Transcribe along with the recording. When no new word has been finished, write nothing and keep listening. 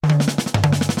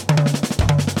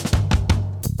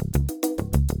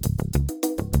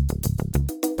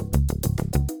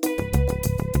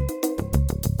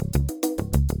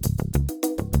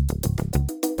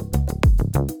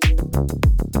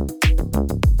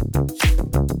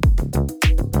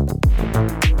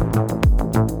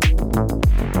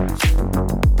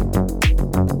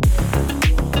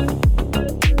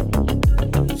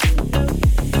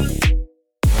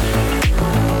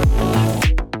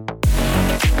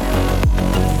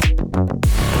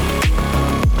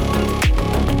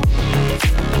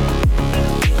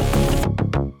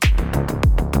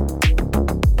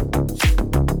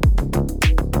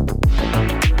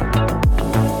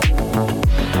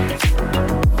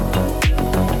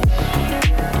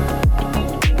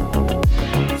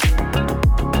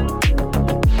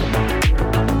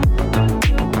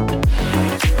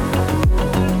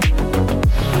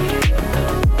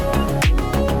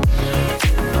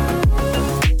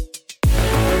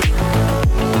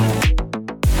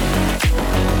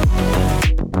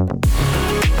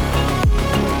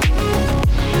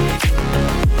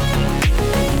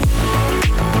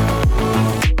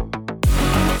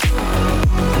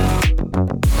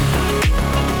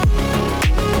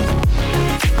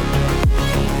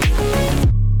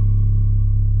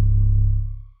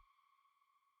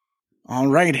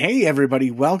right. Hey, everybody.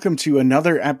 Welcome to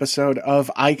another episode of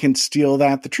I Can Steal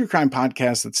That, the true crime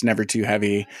podcast that's never too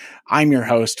heavy. I'm your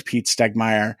host, Pete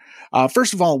Stegmeyer.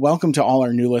 First of all, welcome to all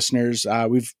our new listeners.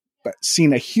 We've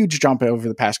seen a huge jump over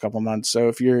the past couple months. So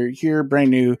if you're here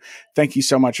brand new, thank you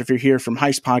so much. If you're here from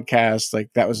Heist Podcast, like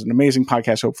that was an amazing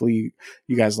podcast. Hopefully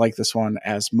you guys like this one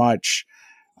as much.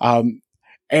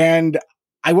 And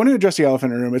I want to address the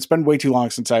elephant in the room. It's been way too long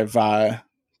since I've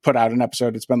put out an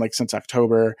episode. It's been like since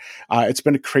October. It's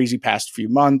been a crazy past few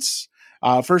months.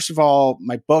 First of all,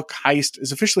 my book Heist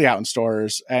is officially out in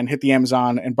stores and hit the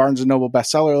Amazon and Barnes & Noble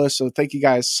bestseller list. So thank you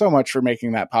guys so much for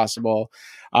making that possible.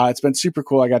 It's been super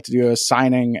cool. I got to do a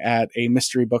signing at a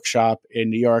mystery bookshop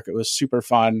in New York. It was super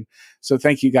fun. So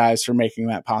thank you guys for making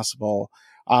that possible.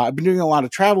 I've been doing a lot of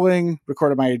traveling,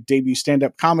 recorded my debut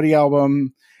stand-up comedy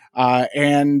album,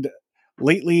 and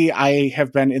lately, I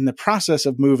have been in the process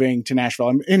of moving to Nashville.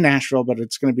 I'm in Nashville, but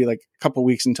it's going to be like a couple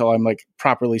weeks until I'm like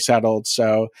properly settled.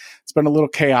 So it's been a little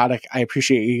chaotic. I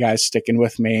appreciate you guys sticking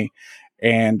with me,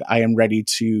 and I am ready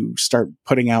to start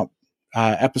putting out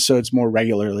episodes more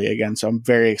regularly again. So I'm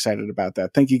very excited about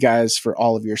that. Thank you guys for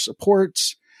all of your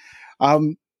supports.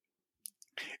 In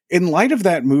light of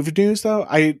that move news, though,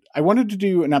 I wanted to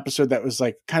do an episode that was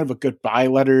like kind of a goodbye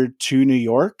letter to New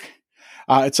York.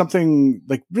 It's something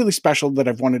like really special that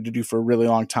I've wanted to do for a really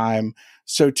long time.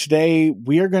 So today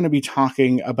we are going to be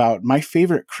talking about my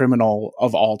favorite criminal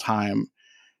of all time,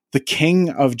 the king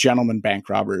of gentlemen bank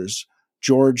robbers,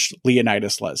 George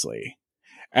Leonidas Leslie.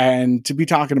 And to be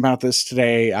talking about this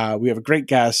today, we have a great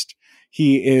guest.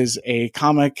 He is a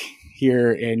comic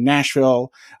here in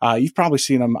Nashville. You've probably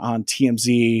seen him on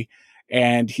TMZ,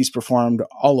 and he's performed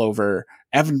all over.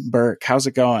 Evan Burke, how's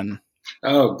it going?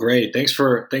 Oh, great. Thanks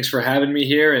for having me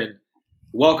here, and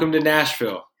welcome to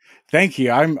Nashville. Thank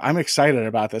you. I'm excited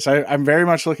about this. I'm very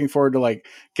much looking forward to like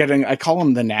getting, I call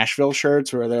them the Nashville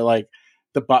shirts, where they're like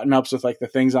the button ups with like the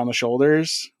things on the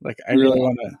shoulders. Like I really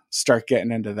want to start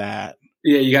getting into that.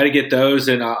 Yeah, you got to get those.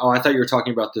 And I thought you were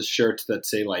talking about the shirts that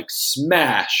say like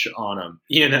smash on them,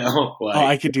 you know? Like,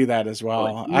 I could do that as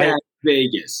well. Like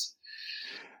Vegas.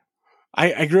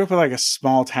 I grew up in like a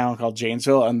small town called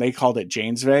Janesville, and they called it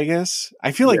Janes Vegas.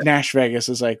 I feel like Nash Vegas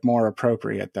is like more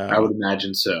appropriate though. I would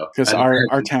imagine so. Because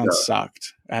our town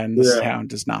sucked, and this town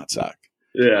does not suck.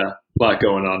 Yeah, a lot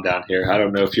going on down here. I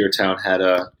don't know if your town had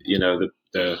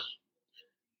the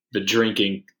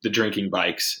drinking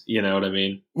bikes. You know what I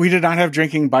mean? We did not have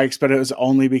drinking bikes, but it was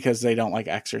only because they don't like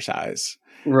exercise.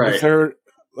 Right. If there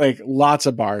like lots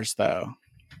of bars though.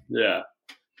 Yeah,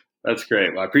 that's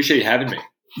great. Well, I appreciate you having me.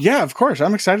 Yeah, of course.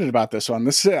 I'm excited about this one.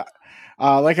 This,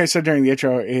 like I said during the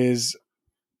intro, is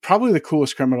probably the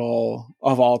coolest criminal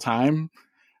of all time.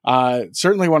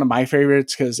 Certainly one of my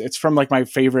favorites because it's from like my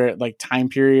favorite like time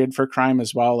period for crime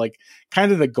as well. Like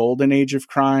kind of the golden age of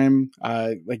crime,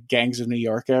 like Gangs of New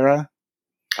York era.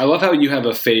 I love how you have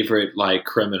a favorite like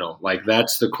criminal. Like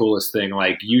that's the coolest thing.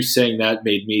 Like you saying that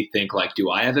made me think like, do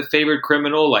I have a favorite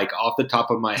criminal? Like off the top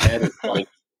of my head, it's like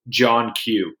John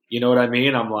Q. You know what I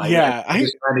mean? I'm like, yeah, I'm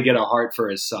just trying to get a heart for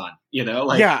his son. You know,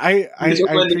 like I just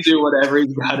let him do whatever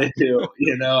he's got to do.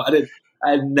 You know,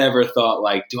 I never thought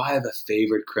like, do I have a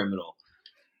favorite criminal?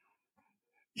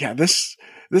 Yeah, this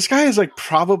guy is like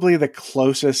probably the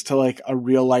closest to like a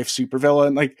real life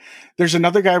supervillain. Like, there's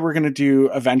another guy we're gonna do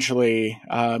eventually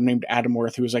named Adam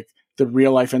Worth, who was like the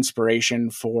real life inspiration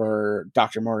for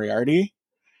Dr. Moriarty.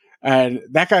 And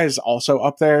that guy is also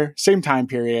up there, same time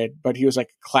period, but he was like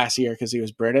classier because he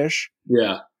was British.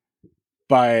 Yeah.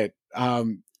 But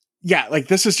yeah, like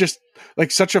this is just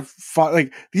like such a fun,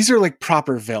 like these are like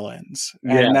proper villains,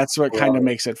 and that's what kind of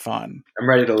makes it fun. I'm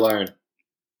ready to learn.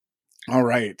 All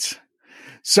right.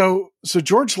 So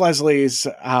George Leslie's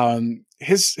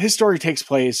his story takes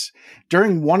place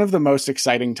during one of the most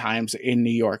exciting times in New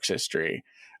York's history.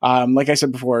 Like I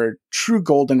said before, true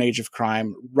golden age of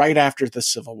crime right after the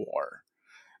Civil War,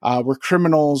 where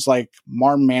criminals like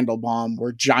Marm Mandelbaum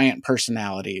were giant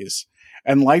personalities,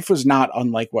 and life was not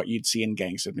unlike what you'd see in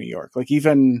Gangs of New York. Like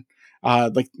even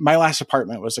like my last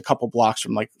apartment was a couple blocks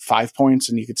from like 5 Points,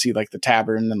 and you could see like the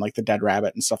Tavern and like the Dead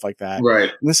Rabbit and stuff like that. Right.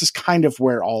 And this is kind of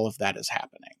where all of that is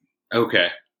happening. Okay.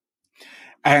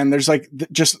 And there's like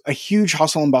just a huge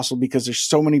hustle and bustle because there's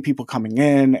so many people coming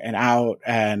in and out,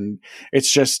 and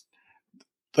it's just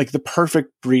like the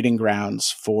perfect breeding grounds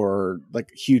for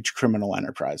like huge criminal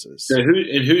enterprises. So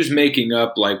who's making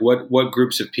up, like what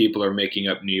groups of people are making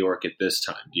up New York at this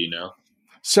time? Do you know?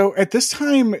 So at this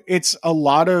time, it's a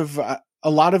lot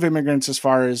of immigrants, as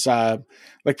far as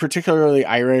like particularly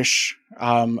Irish,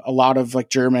 a lot of like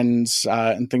Germans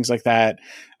and things like that.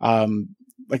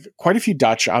 Like quite a few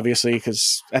Dutch, obviously,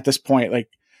 because at this point, like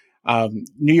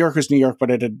New York was New York,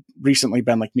 but it had recently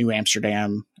been like New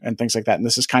Amsterdam and things like that. And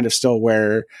this is kind of still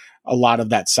where a lot of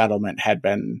that settlement had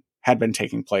been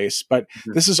taking place. But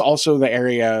this is also the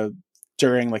area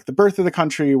during like the birth of the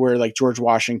country where like George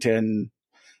Washington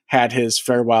had his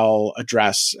farewell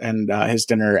address and his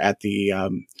dinner at the,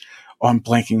 I'm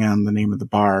blanking on the name of the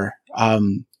bar.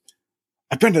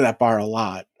 I've been to that bar a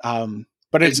lot.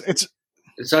 But it's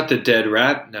not the Dead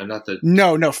Rat.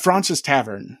 No, Francis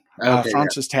Tavern. Okay,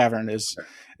 Francis Tavern is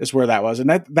where that was.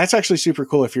 And that's actually super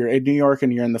cool. If you're in New York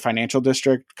and you're in the financial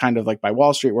district, kind of like by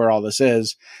Wall Street where all this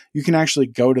is, you can actually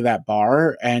go to that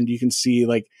bar and you can see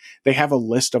like they have a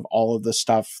list of all of the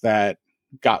stuff that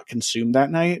got consumed that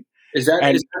night. Is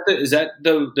that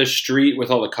the street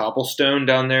with all the cobblestone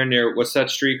down there near, what's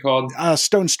that street called?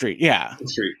 Stone Street. Yeah. Stone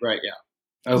Street. Right.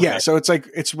 Yeah. Okay. Yeah. So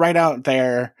it's right out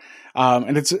there.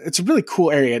 And it's a really cool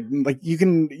area. Like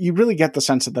you really get the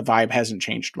sense that the vibe hasn't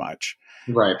changed much.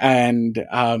 Right. And,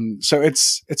 so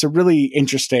it's a really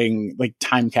interesting like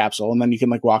time capsule. And then you can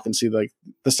like walk and see like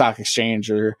the stock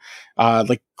exchange or,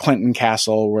 like Clinton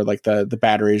Castle where like the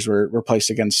batteries were placed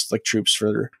against like troops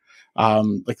for,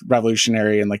 like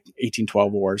Revolutionary and like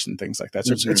 1812 wars and things like that.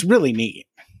 So it's really neat.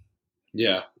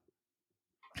 Yeah.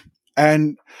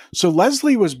 And so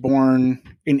Leslie was born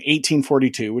in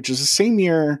 1842, which is the same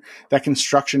year that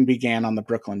construction began on the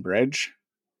Brooklyn Bridge.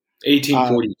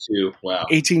 1842. Wow.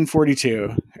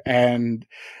 1842. And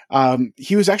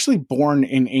he was actually born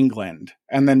in England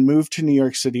and then moved to New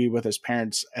York City with his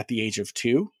parents at the age of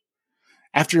 2.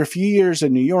 After a few years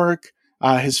in New York,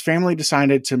 his family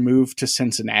decided to move to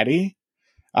Cincinnati,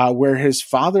 where his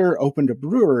father opened a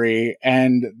brewery,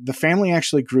 and the family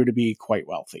actually grew to be quite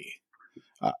wealthy.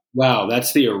 Wow,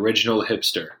 that's the original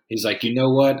hipster. He's like, you know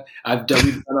what? We've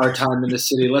done our time in the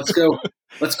city. Let's go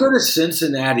to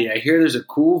Cincinnati. I hear there's a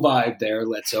cool vibe there.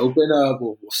 Let's open up.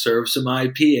 We'll serve some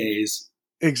IPAs.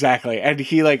 Exactly. And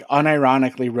he like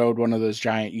unironically rode one of those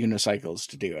giant unicycles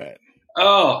to do it.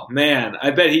 Oh man.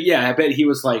 I bet he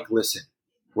was like, listen,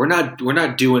 we're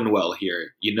not doing well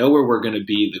here. You know where we're going to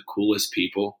be the coolest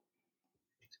people?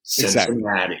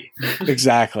 Cincinnati.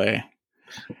 Exactly.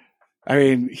 I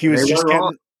mean, he was just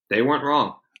getting... They weren't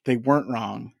wrong. They weren't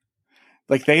wrong.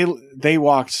 Like they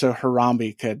walked so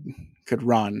Harambe could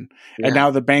run, and now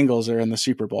the Bengals are in the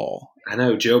Super Bowl. I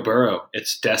know, Joe Burrow.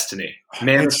 It's destiny.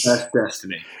 Manifest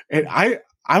destiny. And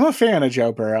I'm a fan of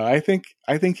Joe Burrow. I think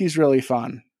he's really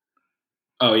fun.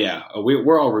 Oh yeah,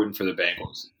 we're all rooting for the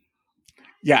Bengals.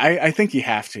 Yeah, I think you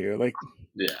have to. Like,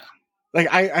 yeah. Like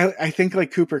I think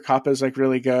like Cooper Kupp is like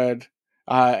really good.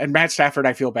 And Matt Stafford,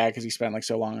 I feel bad because he spent like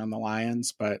so long on the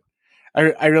Lions, but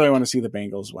I really want to see the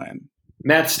Bengals win.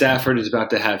 Matt Stafford is about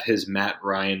to have his Matt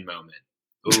Ryan moment.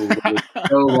 Ooh,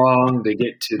 so long to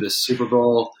get to the Super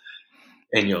Bowl,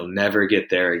 and you'll never get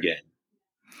there again.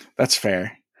 That's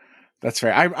fair.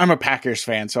 I'm a Packers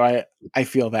fan, so I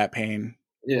feel that pain.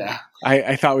 Yeah.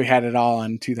 I thought we had it all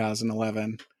in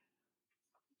 2011.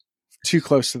 Too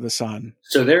close to the sun.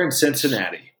 So they're in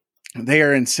Cincinnati. They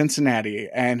are in Cincinnati,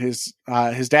 and his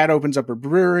dad opens up a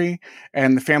brewery,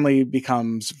 and the family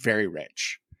becomes very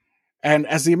rich. And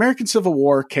as the American Civil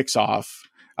War kicks off,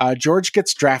 George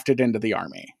gets drafted into the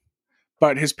army,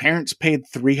 but his parents paid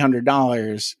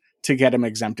 $300 to get him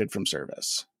exempted from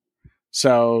service.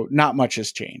 So not much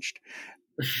has changed.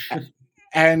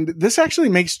 And this actually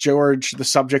makes George the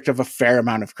subject of a fair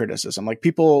amount of criticism. Like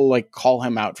people like call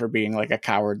him out for being like a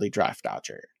cowardly draft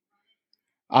dodger.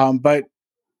 But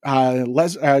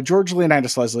George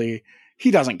Leonidas Leslie,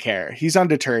 he doesn't care. He's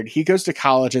undeterred. He goes to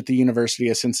college at the University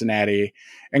of Cincinnati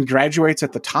and graduates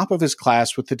at the top of his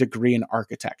class with a degree in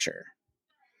architecture.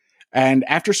 And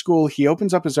after school, he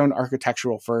opens up his own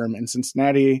architectural firm in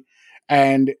Cincinnati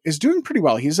and is doing pretty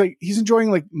well. He's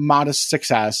enjoying like modest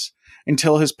success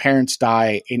until his parents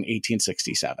die in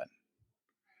 1867.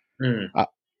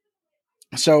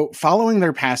 So following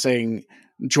their passing,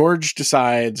 George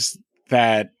decides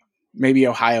that maybe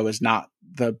Ohio is not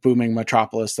the booming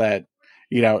metropolis that,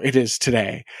 it is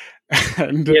today.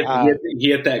 And,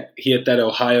 he hit that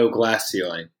Ohio glass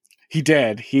ceiling. He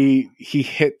did. He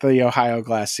hit the Ohio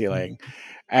glass ceiling,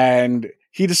 and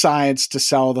he decides to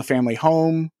sell the family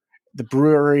home, the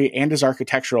brewery, and his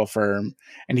architectural firm,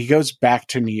 and he goes back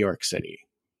to New York City.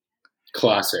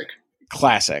 Classic.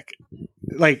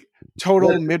 Like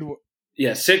total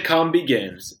Yeah, sitcom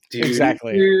begins.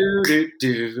 Exactly.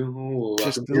 Just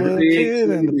a little kid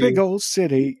in the big old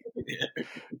city.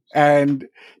 And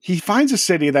he finds a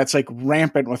city that's like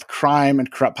rampant with crime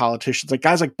and corrupt politicians. Like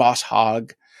guys like Boss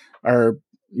Hogg are,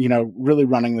 really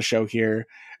running the show here.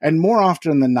 And more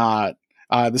often than not,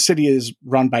 the city is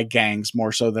run by gangs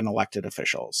more so than elected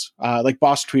officials. Like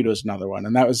Boss Tweed was another one,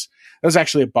 and that was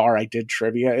actually a bar I did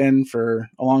trivia in for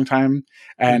a long time.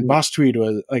 And Boss Tweed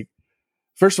was like,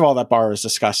 first of all, that bar was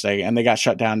disgusting, and they got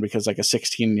shut down because like a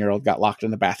 16-year-old got locked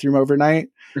in the bathroom overnight.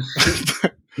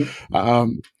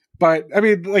 But I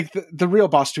mean, like the real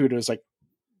Boss Tweed was like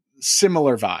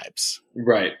similar vibes,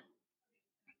 right?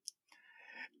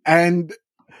 And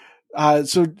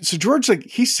so George, like,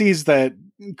 he sees that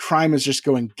crime is just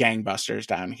going gangbusters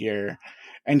down here,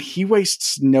 and he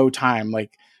wastes no time,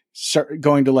 like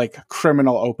going to like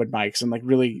criminal open mics and like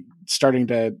really starting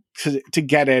to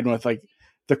get in with like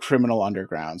the criminal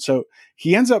underground. So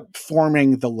he ends up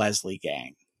forming the Leslie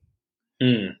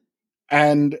Gang.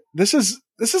 And this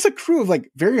is a crew of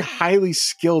like very highly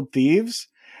skilled thieves,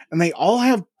 and they all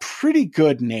have pretty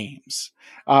good names.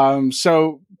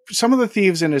 So some of the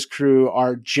thieves in his crew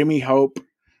are Jimmy Hope,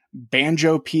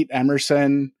 Banjo Pete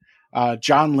Emerson,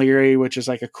 John Leary, which is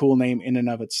like a cool name in and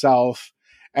of itself,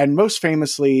 and most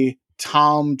famously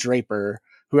Tom Draper,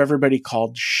 who everybody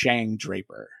called Shang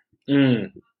Draper.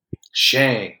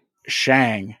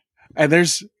 Shang.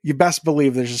 And you best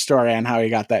believe there's a story on how he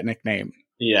got that nickname.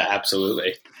 Yeah,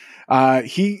 absolutely.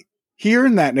 He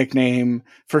earned that nickname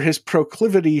for his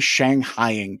proclivity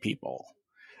shanghaiing people,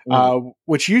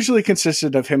 which usually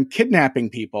consisted of him kidnapping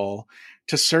people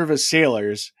to serve as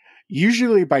sailors,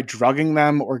 usually by drugging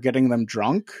them or getting them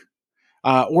drunk,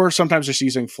 or sometimes just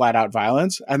using flat out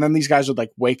violence. And then these guys would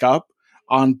like wake up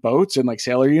on boats in like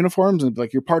sailor uniforms and be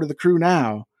like, "You're part of the crew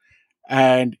now."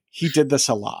 And he did this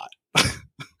a lot.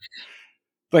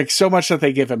 Like so much that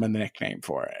they give him a nickname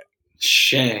for it.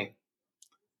 Shang.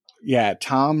 Yeah,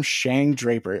 Tom Shang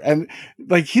Draper. And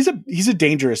like he's a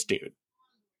dangerous dude.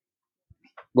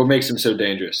 What makes him so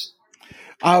dangerous?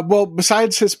 Well,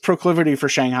 besides his proclivity for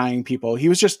shanghaiing people, he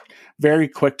was just very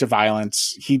quick to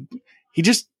violence. He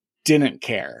just didn't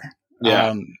care.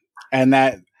 Yeah. And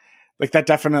that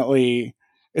definitely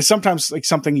is sometimes like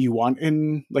something you want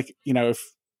in, like, you know, if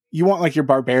you want like your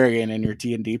barbarian in your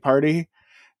D&D party,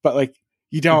 but like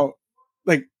you don't,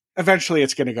 like, eventually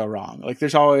it's going to go wrong. Like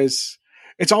it's always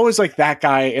like that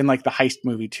guy in like the heist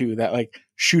movie too, that like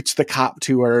shoots the cop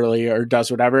too early or does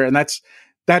whatever. And that's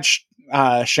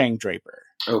Shang Draper.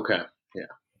 Okay. Yeah.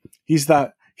 He's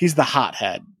the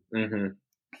hothead.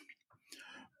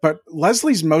 But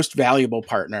Leslie's most valuable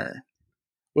partner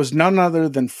was none other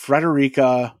than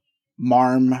Frederica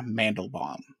Marm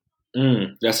Mandelbaum.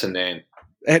 That's a name.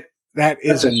 That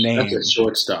is a name. That's a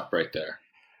shortstop right there.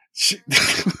 She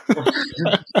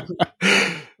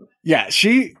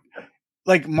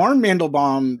like Marm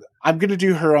Mandelbaum. I'm going to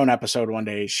do her own episode one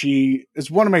day. She is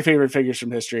one of my favorite figures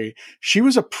from history. She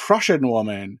was a Prussian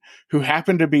woman who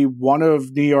happened to be one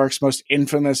of New York's most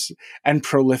infamous and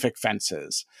prolific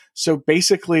fences. So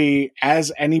basically,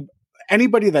 as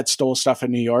anybody that stole stuff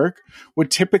in New York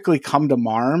would typically come to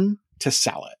Marm to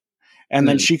sell it. And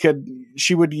then she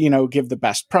would, you know, give the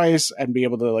best price and be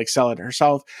able to like sell it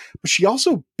herself. But she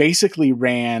also basically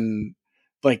ran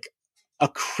like a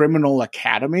criminal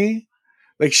academy.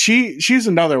 Like she's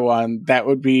another one that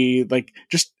would be like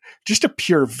just a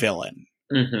pure villain.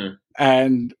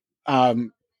 And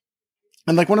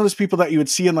like one of those people that you would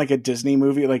see in like a Disney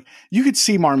movie. Like you could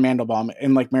see Marm Mandelbaum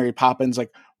in like Mary Poppins,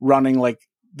 like running like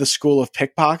the school of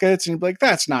pickpockets, and you'd be like,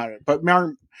 that's not it. But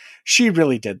Marm, she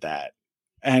really did that.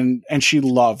 And she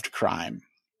loved crime.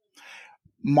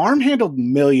 Marm handled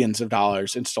millions of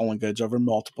dollars in stolen goods over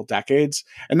multiple decades.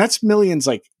 And that's millions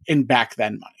like in back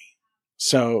then money.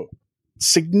 So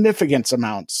significant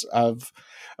amounts of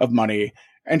money.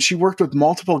 And she worked with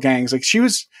multiple gangs. Like she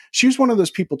was one of those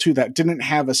people too that didn't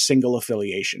have a single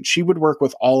affiliation. She would work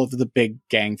with all of the big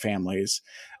gang families,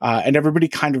 and everybody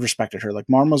kind of respected her. Like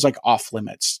Marm was like off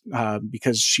limits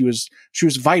because she was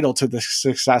vital to the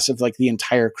success of like the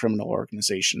entire criminal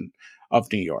organization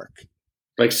of New York.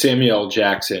 Like Samuel L.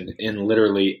 Jackson in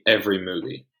literally every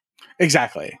movie.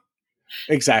 Exactly.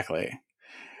 But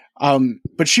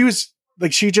she was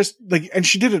like, she just like, and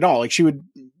she did it all. Like she would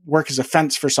work as a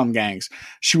fence for some gangs.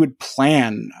 She would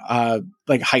plan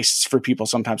like heists for people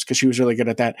sometimes because she was really good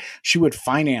at that. She would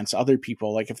finance other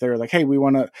people. Like if they were like, hey, we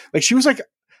want to, like, she was like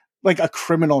a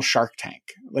criminal Shark Tank.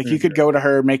 Like you could go to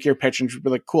her, make your pitch, and she'd be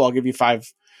like, cool, I'll give you $500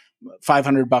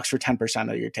 for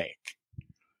 10% of your take.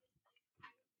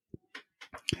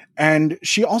 And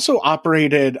she also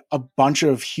operated a bunch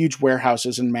of huge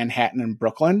warehouses in Manhattan and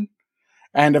Brooklyn,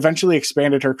 and eventually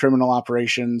expanded her criminal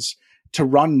operations to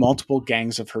run multiple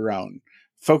gangs of her own,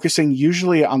 focusing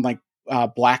usually on like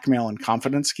blackmail and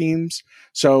confidence schemes.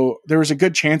 So there was a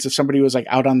good chance if somebody was like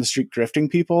out on the street grifting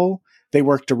people, they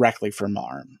worked directly for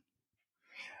Marm.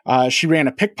 She ran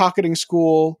a pickpocketing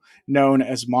school known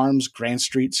as Marm's Grand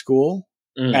Street School.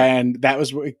 And that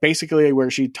was basically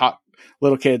where she taught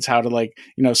little kids how to, like,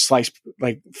 you know, slice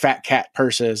like fat cat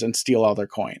purses and steal all their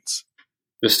coins.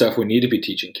 The stuff we need to be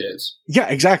teaching kids. Yeah,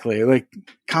 exactly. Like,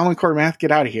 Common Core math,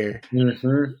 get out of here.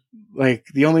 Mm-hmm. Like,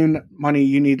 the only money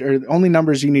you need, or the only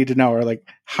numbers you need to know are like,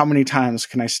 how many times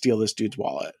can I steal this dude's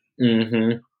wallet?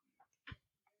 Mm-hmm.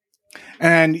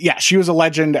 And yeah, she was a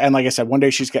legend. And like I said, one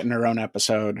day she's getting her own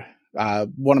episode.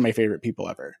 One of my favorite people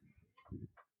ever.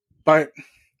 But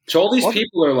so all these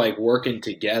people are like working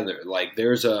together. Like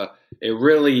it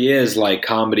really is like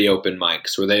comedy open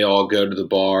mics where they all go to the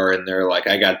bar and they're like,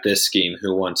 I got this scheme,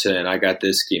 who wants in? I got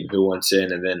this scheme, who wants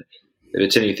in? And then if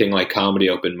it's anything like comedy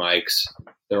open mics,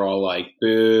 they're all like,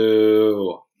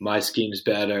 boo, my scheme's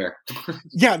better.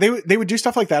 Yeah, they would do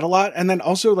stuff like that a lot. And then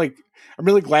also, like, I'm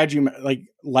really glad you like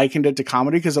likened it to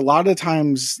comedy, because a lot of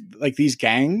times, like, these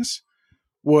gangs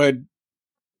would,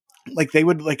 like, they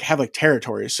would like have like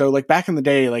territories. So like back in the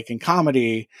day, like in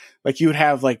comedy, like you would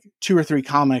have like 2 or 3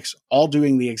 comics all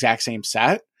doing the exact same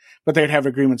set, but they'd have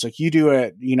agreements like, you do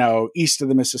it, you know, east of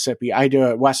the Mississippi, I do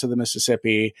it west of the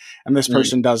Mississippi, and this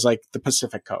person does like the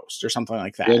Pacific Coast or something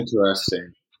like that.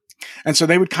 Interesting. And so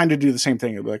they would kind of do the same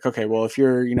thing. It'd be like, okay, well, if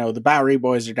you're, you know, the Bowery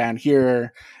Boys are down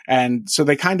here. And so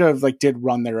they kind of like did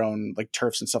run their own like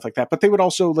turfs and stuff like that. But they would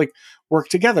also like work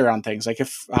together on things. Like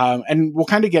if, and we'll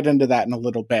kind of get into that in a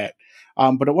little bit.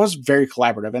 But it was very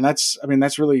collaborative. And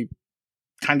that's really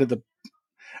kind of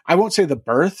I won't say the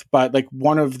birth, but like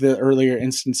one of the earlier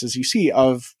instances you see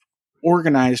of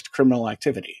organized criminal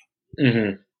activity.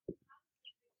 Mm-hmm.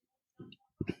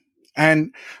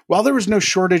 And while there was no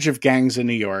shortage of gangs in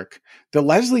New York, the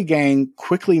Leslie Gang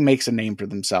quickly makes a name for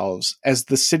themselves as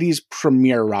the city's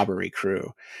premier robbery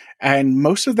crew. And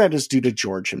most of that is due to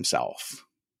George himself.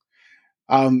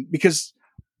 Because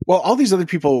while all these other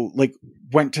people like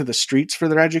went to the streets for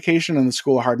their education in the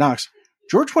School of Hard Knocks,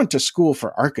 George went to school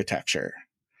for architecture.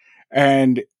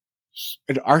 And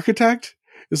an architect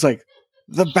is like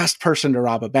the best person to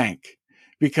rob a bank,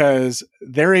 because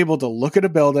they're able to look at a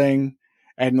building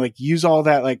and like use all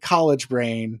that like college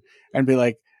brain and be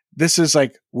like, this is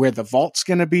like where the vault's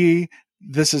going to be.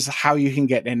 This is how you can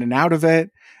get in and out of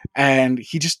it. And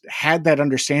he just had that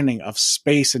understanding of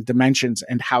space and dimensions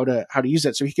and how to use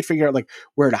it. So he could figure out like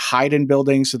where to hide in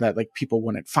buildings so that like people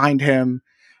wouldn't find him.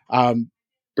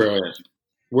 Brilliant.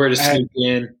 Where to sneak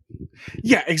in.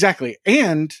 Yeah, exactly.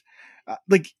 And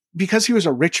like, because he was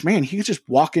a rich man, he could just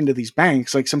walk into these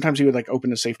banks. Like sometimes he would like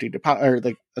open a safety deposit or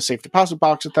like a safe deposit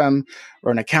box with them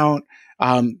or an account.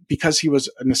 Because he was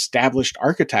an established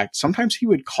architect, sometimes he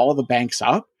would call the banks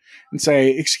up and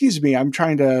say, excuse me, I'm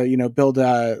trying to, you know, build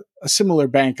a similar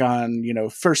bank on, you know,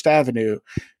 First Avenue.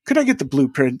 Could I get the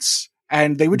blueprints?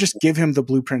 And they would just give him the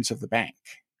blueprints of the bank.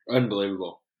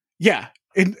 Unbelievable. Yeah.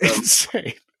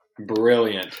 Insane.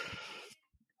 Brilliant.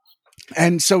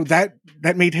 And so that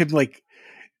made him like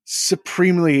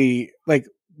supremely like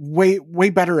way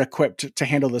better equipped to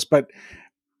handle this. But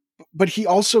he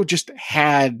also just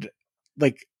had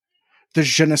like the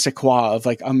je ne sais quoi of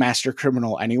like a master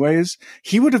criminal anyways.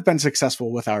 He would have been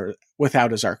successful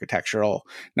without his architectural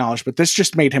knowledge, but this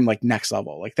just made him like next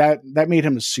level. Like that made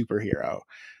him a superhero.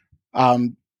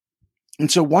 And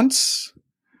so once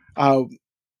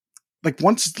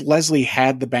Leslie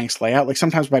had the bank's layout, like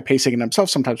sometimes by pacing it himself,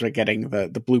 sometimes by getting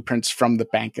the blueprints from the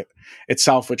bank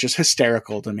itself, which is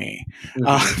hysterical to me.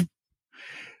 Mm-hmm.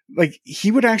 Like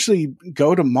he would actually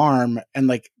go to Marm and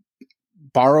like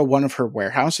borrow one of her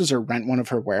warehouses or rent one of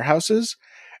her warehouses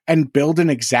and build an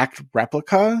exact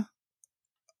replica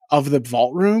of the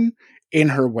vault room in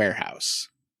her warehouse.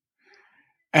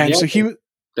 And so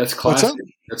that's classic.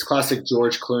 That's classic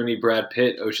George Clooney, Brad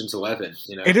Pitt, Ocean's 11.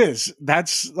 You know, it is.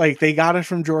 That's like they got it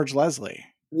from George Leslie.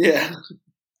 Yeah,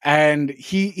 and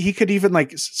he could even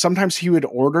like sometimes he would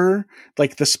order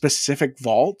like the specific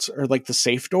vault or like the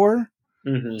safe door,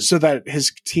 mm-hmm. so that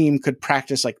his team could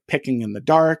practice like picking in the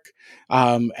dark.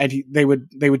 And they would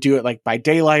do it like by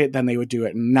daylight, then they would do it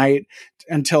at night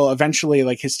until eventually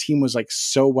like his team was like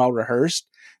so well rehearsed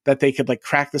that they could like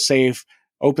crack the safe,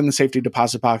 open the safety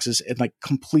deposit boxes in like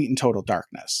complete and total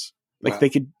darkness. Like They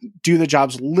could do the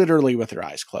jobs literally with their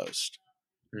eyes closed.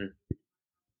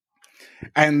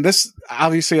 And this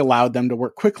obviously allowed them to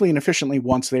work quickly and efficiently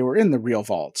once they were in the real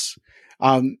vaults.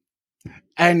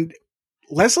 And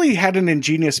Leslie had an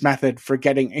ingenious method for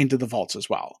getting into the vaults as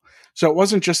well. So it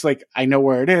wasn't just like, I know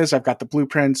where it is, I've got the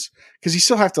blueprints, because you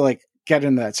still have to like get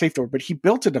into that safe door, but he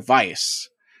built a device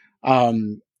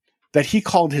that he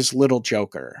called his little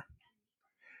joker.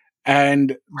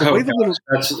 And the way the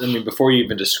little... before you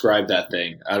even describe that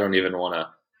thing, I don't even want to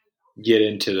get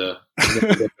into the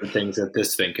different things that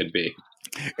this thing could be.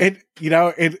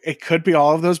 It could be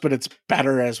all of those, but it's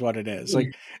better as what it is.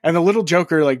 Like, and the little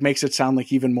Joker like makes it sound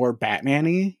like even more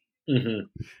Batman-y.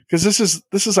 Because this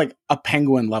is like a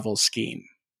Penguin level scheme.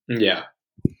 Yeah.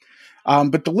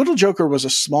 But the little Joker was a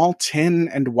small tin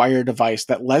and wire device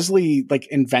that Leslie like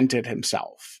invented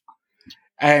himself.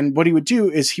 And what he would do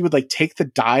is he would like take the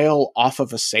dial off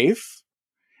of a safe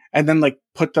and then like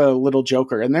put the little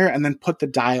Joker in there and then put the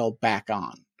dial back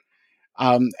on.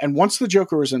 And once the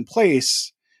Joker was in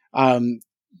place,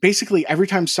 basically every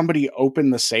time somebody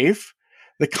opened the safe,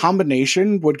 the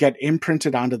combination would get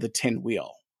imprinted onto the tin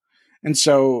wheel. And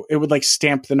so it would like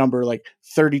stamp the number like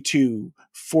 32,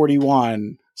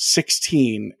 41,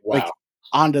 16, like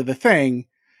onto the thing.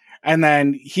 And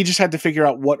then he just had to figure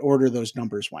out what order those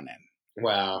numbers went in.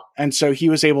 Wow. And so he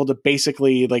was able to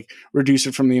basically like reduce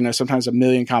it from, sometimes a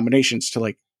million combinations to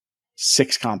like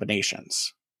 6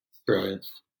 combinations. Brilliant.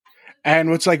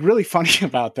 And what's like really funny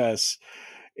about this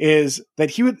is that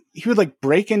he would like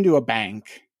break into a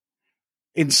bank,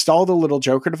 install the little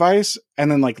Joker device,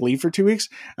 and then like leave for 2 weeks,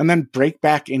 and then break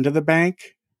back into the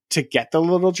bank to get the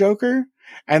little Joker,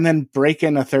 and then break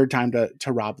in a third time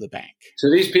to rob the bank.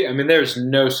 So these people, I mean, there's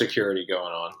no security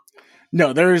going on.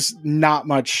 No, there's not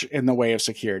much in the way of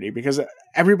security because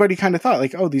everybody kind of thought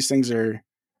like, oh, these things are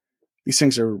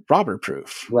robber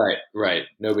proof. Right.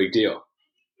 No big deal.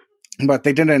 But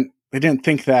they didn't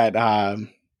think that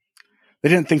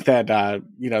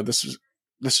this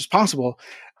was possible.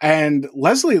 And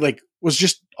Leslie like was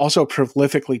just also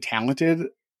prolifically talented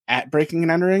at breaking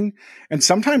and entering. And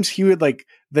sometimes he would like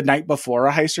the night before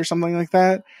a heist or something like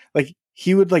that, like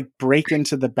he would like break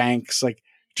into the banks, like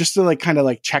just to like kind of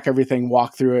like check everything,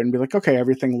 walk through it and be like, okay,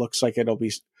 everything looks like it'll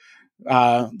be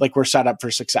like we're set up for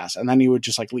success. And then he would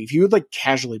just like leave. He would like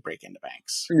casually break into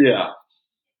banks. Yeah.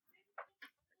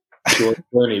 George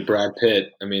Clooney, Brad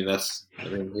Pitt. I mean,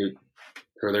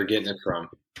 where they're getting it from.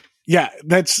 Yeah,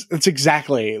 that's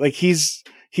exactly like he's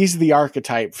the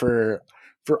archetype for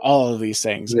all of these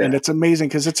things. Yeah. And it's amazing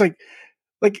because it's like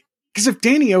because if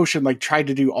Danny Ocean like tried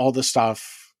to do all the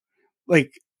stuff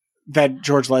like that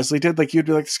George Leslie did, like you'd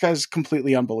be like, this guy's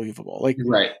completely unbelievable. Like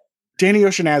right. Danny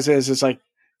Ocean as is like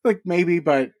maybe,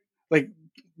 but like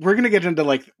we're gonna get into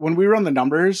like when we run the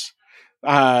numbers,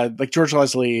 like George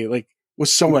Leslie like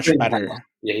was so much better. House.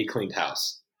 Yeah, he cleaned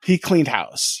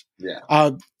house.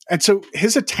 Yeah. And so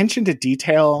his attention to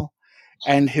detail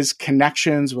and his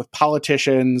connections with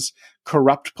politicians,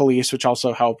 corrupt police, which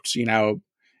also helped,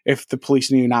 if the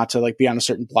police knew not to like be on a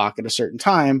certain block at a certain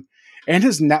time, and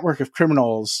his network of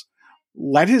criminals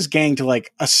led his gang to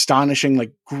like astonishing,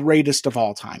 like greatest of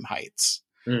all time heights.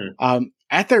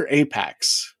 At their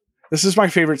apex, this is my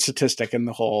favorite statistic in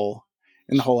the whole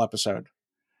episode.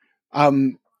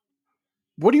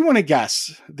 What do you want to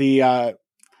guess?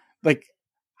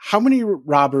 How many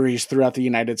robberies throughout the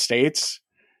United States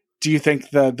do you think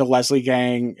the Leslie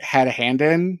gang had a hand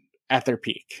in at their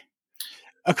peak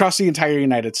across the entire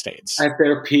United States? At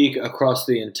their peak across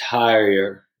the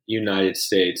entire United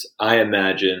States, I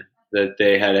imagine that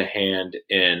they had a hand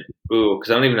in,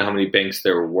 because I don't even know how many banks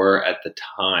there were at the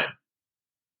time.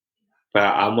 But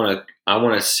I want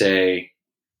to say,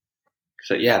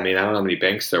 I don't know how many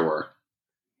banks there were.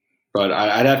 But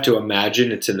I'd have to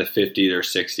imagine it's in the 50s or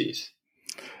 60s.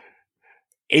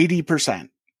 80%.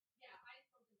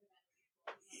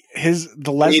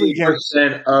 The Leslie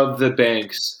 80% of the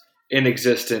banks in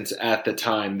existence at the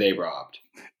time they robbed.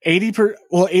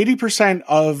 80%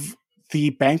 of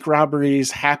the bank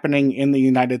robberies happening in the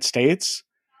United States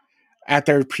at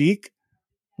their peak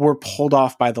were pulled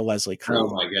off by the Leslie crew.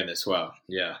 Oh my goodness! Wow,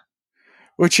 yeah.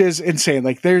 Which is insane.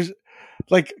 Like there's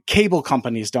like cable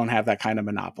companies don't have that kind of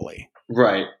monopoly.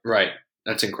 Right.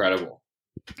 That's incredible.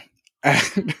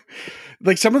 And,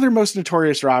 like some of their most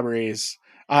notorious robberies,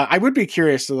 I would be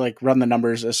curious to like run the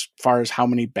numbers as far as how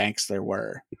many banks there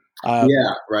were.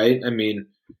 Yeah, right. I mean,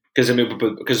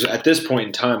 because at this point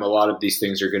in time, a lot of these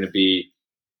things are going to be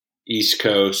East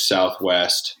Coast,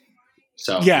 Southwest.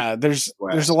 Yeah, there's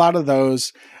a lot of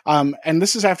those, and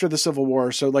this is after the Civil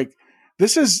War, so like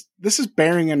this is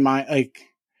bearing in mind like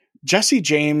Jesse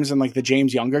James and like the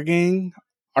James Younger gang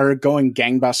are going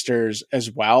gangbusters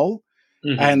as well.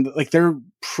 Mm-hmm. And like they're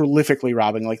prolifically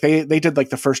robbing. Like they did like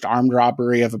the first armed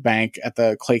robbery of a bank at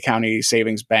the Clay County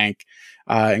Savings Bank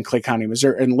in Clay County,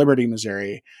 Missouri, in Liberty,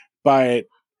 Missouri. But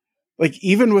like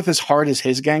even with as hard as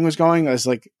his gang was going, as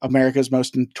like America's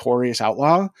most notorious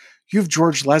outlaw, you have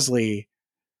George Leslie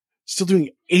still doing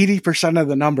 80% of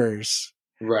the numbers,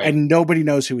 right? And nobody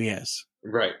knows who he is,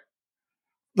 right?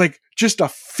 Like just a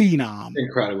phenom.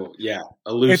 Incredible, yeah.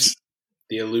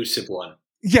 The elusive one.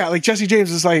 Yeah, like Jesse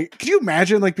James is like, could you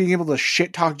imagine like being able to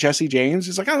shit talk Jesse James?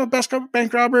 He's like, I'm the best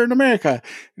bank robber in America.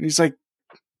 And he's like,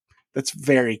 that's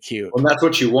very cute. Well, that's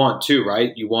what you want too,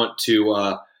 right? You want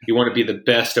to be the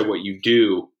best at what you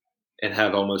do and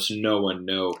have almost no one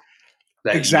know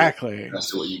that Exactly. you're the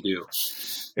best at what you do.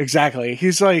 Exactly.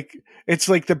 He's like, it's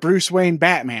like the Bruce Wayne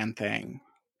Batman thing.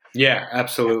 Yeah,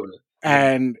 absolutely.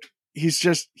 And he's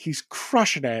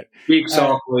crushing it. Speak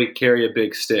softly, carry a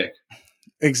big stick.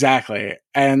 Exactly.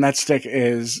 And that stick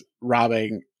is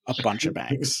robbing a bunch of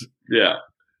banks. Yeah.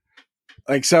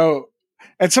 Like, so,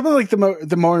 and some of like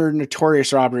the more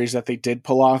notorious robberies that they did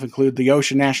pull off include the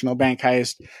Ocean National Bank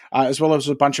heist, as well as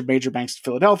a bunch of major banks in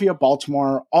Philadelphia,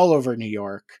 Baltimore, all over New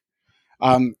York.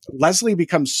 Leslie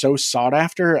becomes so sought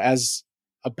after as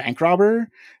a bank robber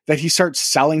that he starts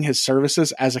selling his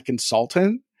services as a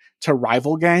consultant to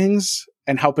rival gangs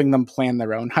and helping them plan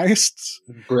their own heists.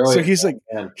 Brilliant. So he's like,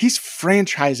 he's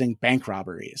franchising bank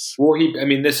robberies. Well,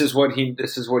 this is what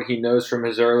he knows from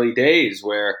his early days,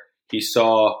 where he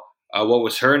saw what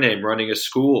was her name running a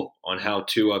school on how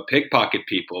to pickpocket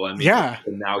people. I mean, yeah.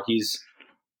 And now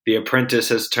the apprentice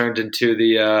has turned into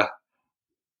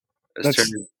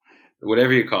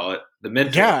whatever you call it, the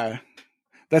mentor. Yeah,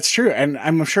 that's true. And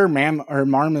I'm sure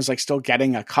Marm is like still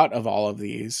getting a cut of all of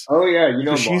these. Oh yeah,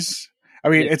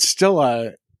 it's still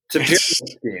it's a pyramid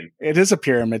scheme. It is a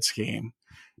pyramid scheme,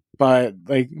 but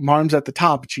like Marm's at the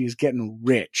top, she's getting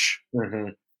rich. Mm-hmm.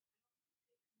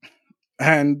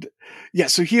 And yeah,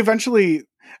 so he eventually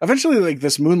like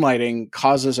this moonlighting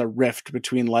causes a rift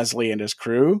between Leslie and his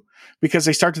crew because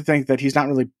they start to think that he's not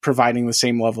really providing the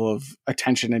same level of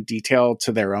attention and detail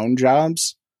to their own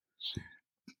jobs.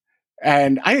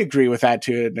 And I agree with that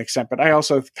to an extent, but I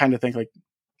also kind of think like,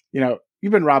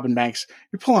 you've been robbing banks,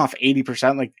 you're pulling off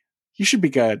 80%. Like you should be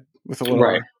good with a little,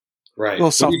 right.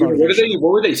 Little self-motivation.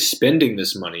 What were they spending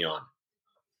this money on?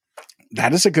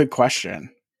 That is a good question.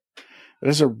 That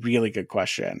is a really good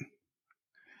question.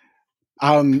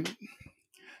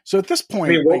 So at this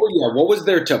point, what was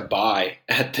there to buy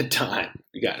at the time?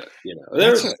 You got it.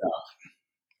 There's stuff.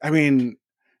 I mean,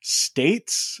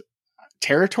 states,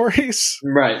 territories.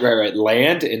 Right.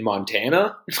 Land in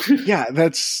Montana. Yeah,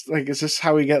 that's like, is this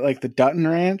how we get like the Dutton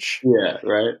Ranch? Yeah,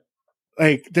 right.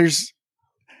 Like they're just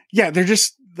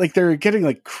like, they're getting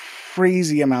like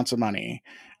crazy amounts of money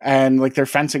and like they're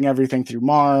fencing everything through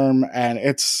Marm and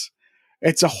it's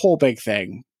a whole big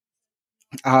thing.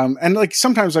 And like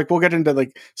sometimes like we'll get into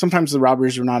like sometimes the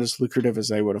robberies are not as lucrative as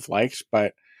they would have liked,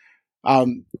 but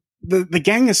the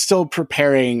gang is still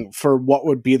preparing for what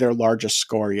would be their largest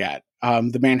score yet,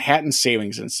 the Manhattan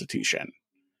Savings Institution.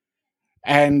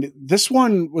 And this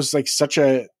one was like such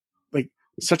a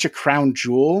crown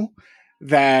jewel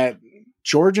that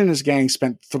George and his gang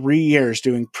spent 3 years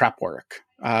doing prep work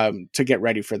to get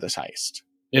ready for this heist.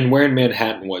 And where in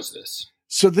Manhattan was this?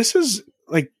 So this is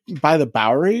like by the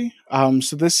Bowery.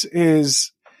 So this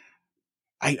is,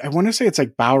 I want to say it's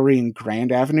like Bowery and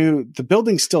Grand Avenue. The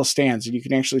building still stands and you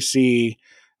can actually see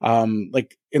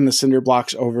like in the cinder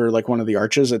blocks over like one of the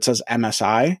arches, it says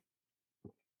MSI.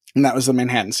 And that was the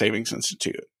Manhattan Savings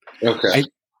Institute. Okay.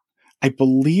 I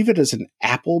believe it is an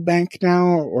Apple Bank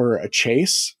now or a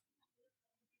Chase.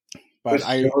 But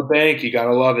a bank, you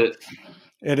gotta love it.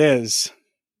 It is.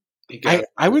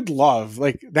 I would love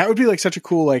like that would be like such a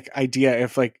cool like idea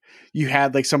if like you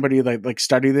had like somebody like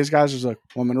study these guys was like,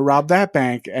 well, I'm gonna rob that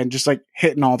bank and just like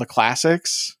hitting all the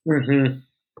classics. Mm-hmm.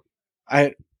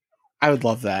 I would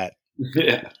love that.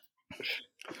 Yeah.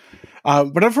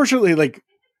 But unfortunately, like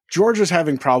George was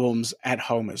having problems at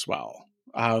home as well.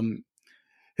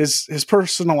 His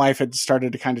personal life had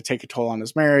started to kind of take a toll on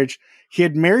his marriage. He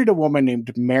had married a woman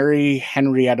named Mary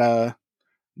Henrietta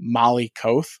Molly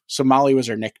Koth. So Molly was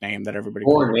her nickname that everybody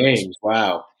called her. 4 names.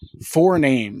 Wow. 4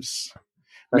 names.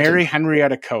 Mary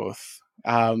Henrietta Koth,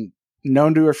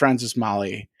 known to her friends as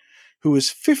Molly, who was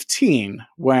 15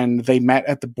 when they met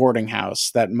at the boarding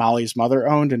house that Molly's mother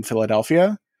owned in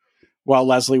Philadelphia while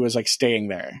Leslie was like staying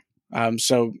there.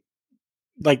 So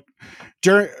like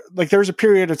there was a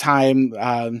period of time,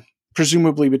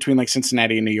 presumably between like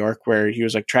Cincinnati and New York, where he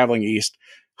was like traveling east,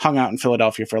 hung out in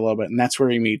Philadelphia for a little bit. And that's where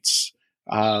he meets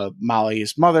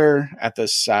Molly's mother at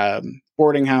this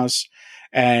boarding house.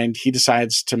 And he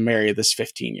decides to marry this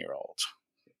 15-year-old.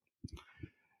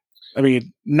 I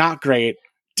mean, not great,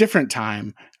 different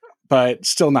time, but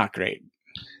still not great.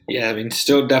 Yeah, I mean,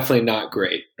 still definitely not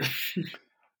great.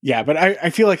 Yeah, but I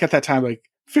feel like at that time, like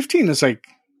 15 is like,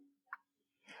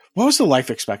 what was the life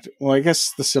expectancy? Well, I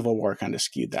guess the Civil War kind of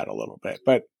skewed that a little bit,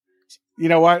 but you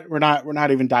know what? We're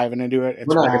not even diving into it.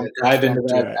 We're not going to dive into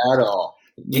that at all.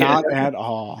 Not at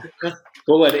all.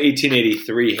 We'll let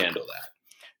 1883 handle that.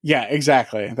 Yeah,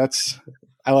 exactly.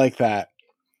 I like that.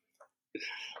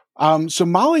 So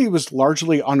Molly was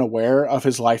largely unaware of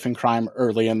his life in crime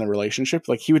early in the relationship.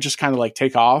 Like he would just kind of like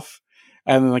take off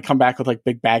and then like come back with like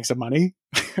big bags of money.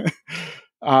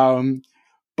 um,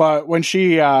 but when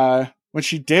she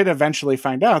did eventually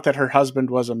find out that her husband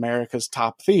was America's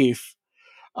top thief,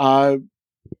 uh,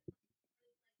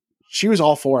 she was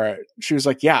all for it. She was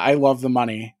like, "Yeah, I love the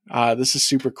money. This is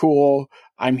super cool.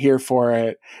 I'm here for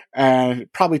it," and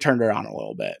it probably turned her on a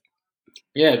little bit.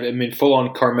 Yeah, I mean, full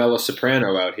on Carmela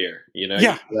Soprano out here.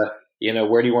 Yeah,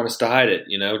 Where do you want us to hide it?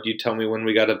 You tell me when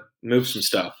we got to move some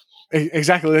stuff.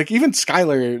 exactly. Like even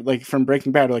Skyler, like from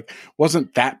Breaking Bad, like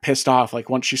wasn't that pissed off. Like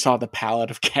once she saw the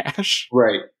pallet of cash,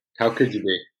 Right? How could you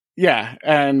be? yeah.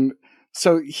 And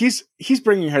so he's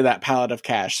bringing her that pallet of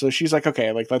cash. So she's like,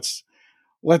 okay, like let's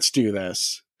do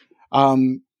this.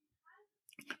 Um,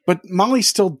 but Molly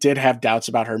still did have doubts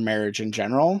about her marriage in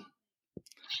general,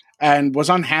 and was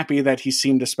unhappy that he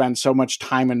seemed to spend so much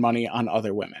time and money on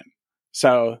other women.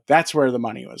 So that's where the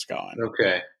money was going.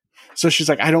 Okay. So she's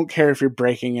like, I don't care if you're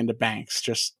breaking into banks,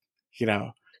 just, come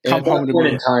And at home that to point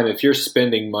me. in time, if you're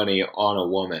spending money on a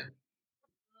woman,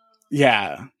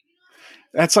 Yeah.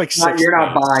 That's like you're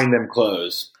not buying them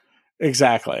clothes.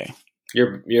 Exactly.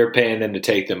 You're paying them to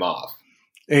take them off.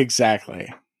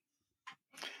 Exactly.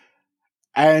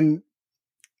 And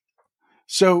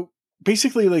so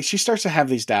basically, like, she starts to have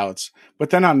these doubts, but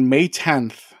then on May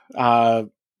 10th,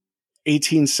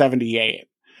 1878,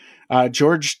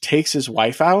 George takes his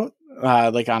wife out,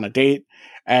 like on a date,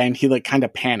 and he like kind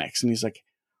of panics and he's like,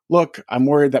 look, I'm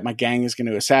worried that my gang is going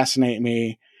to assassinate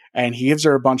me. And he gives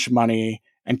her a bunch of money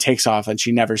and takes off, and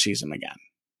she never sees him again.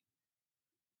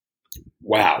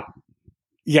 Wow.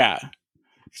 Yeah.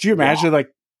 Could you imagine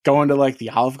like going to like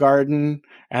the Olive Garden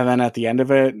and then at the end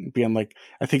of it being like,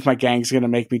 I think my gang's going to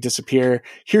make me disappear.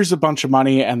 Here's a bunch of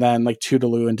money, and then like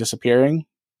toodaloo and disappearing.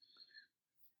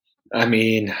 I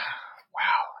mean, wow.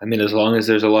 I mean, as long as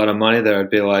there's a lot of money there, I'd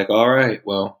be like, all right,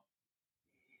 well,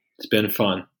 it's been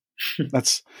fun.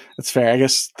 That's fair. I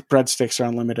guess the breadsticks are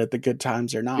unlimited. The good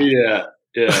times are not. Yeah.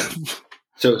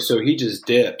 So he just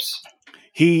dips.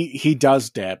 He does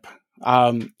dip.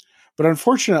 But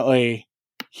unfortunately,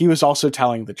 he was also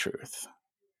telling the truth.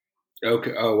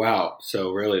 Okay. Oh, wow.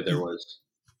 So really there was.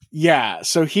 Yeah.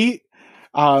 So he,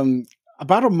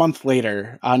 about a month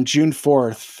later, on June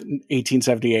 4th,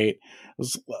 1878,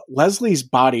 Leslie's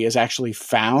body is actually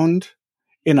found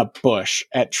in a bush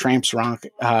at Tramps Rock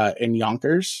in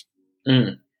Yonkers.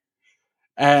 Mm.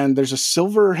 And there's a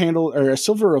silver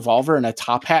revolver and a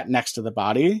top hat next to the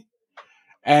body.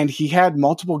 And he had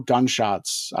multiple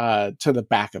gunshots to the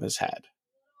back of his head.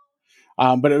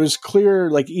 But it was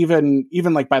clear, like even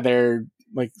like by their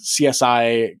like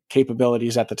CSI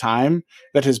capabilities at the time,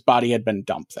 that his body had been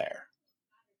dumped there.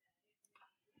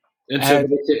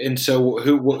 And so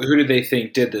who do they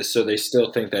think did this? So they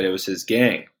still think that it was his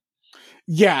gang.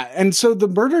 Yeah, and so the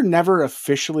murder never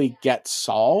officially gets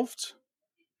solved.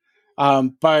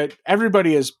 But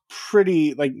everybody is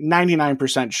pretty like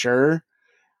 99% sure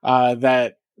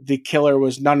that the killer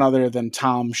was none other than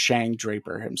Tom Shang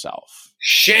Draper himself.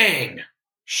 Shang,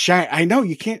 I know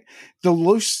you can't. The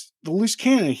loose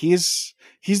cannon. He's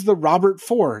the Robert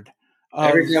Ford.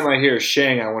 Every time I hear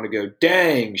Shang, I want to go,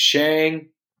 dang, Shang.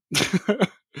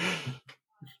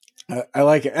 I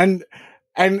like it, and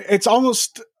it's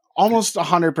almost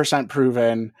 100%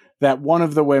 proven that one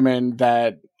of the women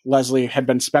that Leslie had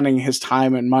been spending his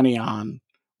time and money on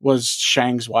was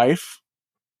Shang's wife,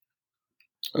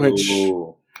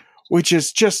 which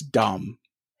is just dumb.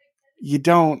 You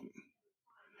don't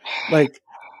like.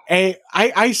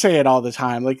 I say it all the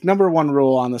time. Like, number one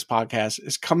rule on this podcast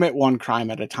is commit one crime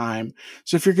at a time.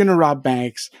 So if you're going to rob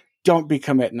banks, don't be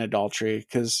committing adultery,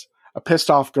 because a pissed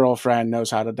off girlfriend knows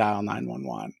how to dial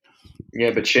 911.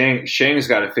 Yeah, but Shang's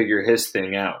got to figure his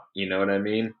thing out. You know what I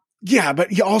mean? Yeah,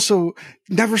 but you also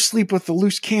never sleep with the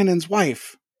loose cannon's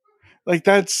wife. Like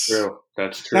that's true.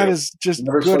 That's true. That is just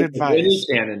never good advice. Any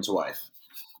cannon's wife.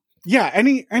 Yeah,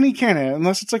 any cannon,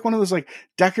 unless it's like one of those like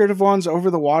decorative ones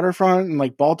over the waterfront in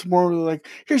like Baltimore, like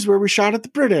here's where we shot at the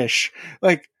British.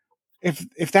 Like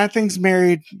if that thing's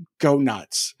married, go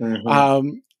nuts.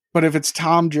 Mm-hmm. But if it's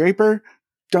Tom Draper,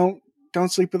 don't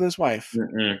sleep with his wife.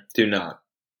 Mm-mm. Do not.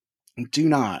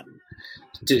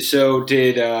 So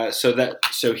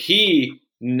he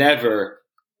never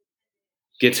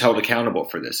gets held accountable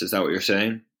for this. Is that what you're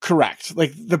saying? Correct.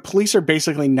 Like the police are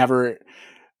basically never,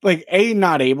 like, A,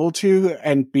 not able to,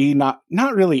 and B, not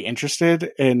really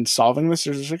interested in solving this.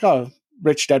 There's just like, oh,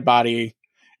 rich dead body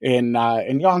in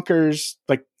Yonkers,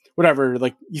 like whatever.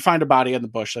 Like you find a body in the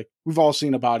bush. Like we've all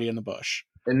seen a body in the bush.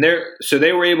 And so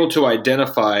they were able to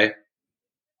identify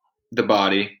the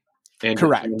body. And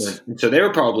Correct. So they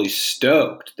were probably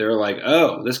stoked. They were like,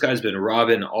 "Oh, this guy's been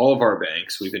robbing all of our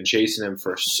banks. We've been chasing him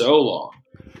for so long."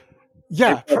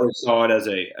 Yeah, they probably saw it as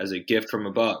a gift from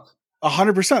above.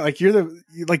 100%. Like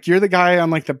you're the guy on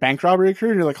like the bank robbery crew.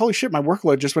 And you're like, holy shit, my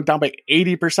workload just went down by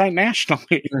 80%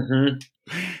 nationally. Mm-hmm.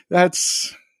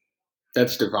 That's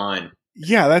divine.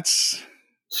 Yeah, that's.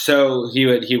 So he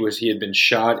had been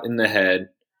shot in the head.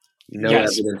 No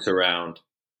evidence around.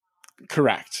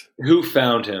 Correct. Who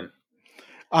found him?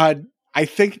 I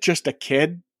think just a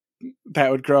kid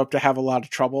that would grow up to have a lot of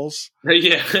troubles.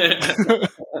 Yeah.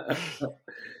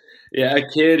 Yeah, a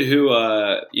kid who,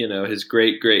 his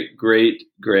great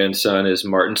grandson is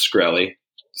Martin Shkreli.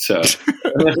 So a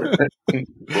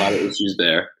lot of issues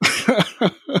there.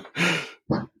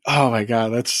 Oh my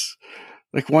God. That's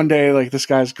like one day, like this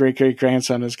guy's great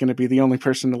grandson is going to be the only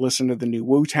person to listen to the new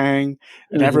Wu-Tang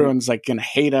and everyone's like going to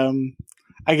hate him.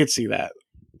 I could see that.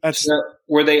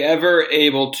 Were they ever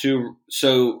able to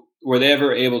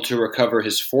recover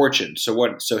his fortune?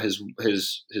 So his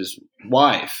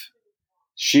wife,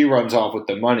 she runs off with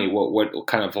the money. What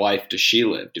kind of life does she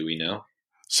live? Do we know?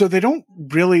 So they don't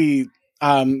really.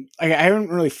 I haven't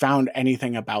really found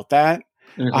anything about that.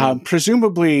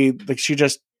 Presumably, like she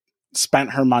just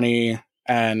spent her money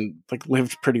and like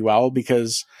lived pretty well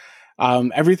because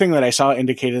everything that I saw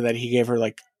indicated that he gave her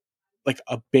like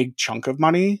a big chunk of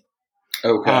money.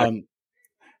 Okay.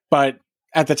 But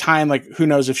at the time, like, who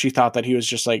knows if she thought that he was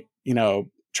just like,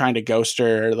 trying to ghost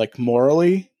her like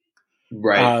morally.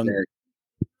 Right.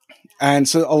 And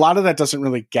so a lot of that doesn't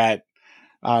really get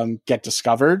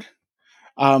discovered.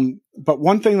 But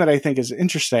one thing that I think is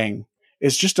interesting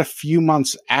is just a few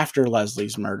months after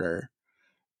Leslie's murder,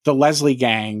 the Leslie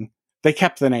gang, they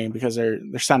kept the name because they're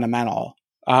sentimental.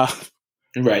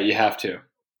 Right. You have to.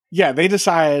 Yeah, they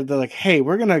decided they're like, hey,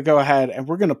 we're going to go ahead and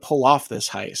we're going to pull off this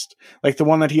heist. Like the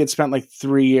one that he had spent like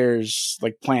 3 years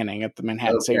like planning at the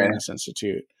Manhattan Savings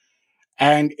Institute.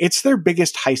 And it's their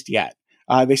biggest heist yet.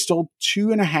 They stole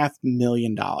 $2.5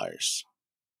 million.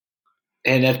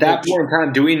 And at that point in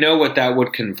time, do we know what that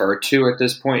would convert to at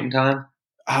this point in time?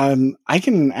 I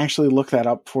can actually look that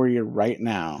up for you right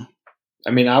now.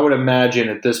 I mean, I would imagine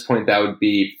at this point that would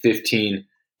be 15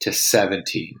 to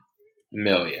 17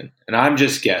 million. And I'm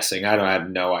just guessing. I have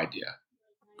no idea.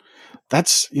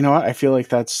 That's, you know what? I feel like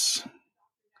that's,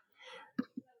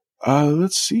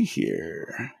 let's see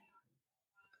here.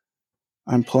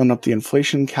 I'm pulling up the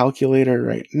inflation calculator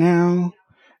right now.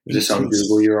 Is this on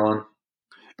Google you're on?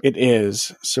 It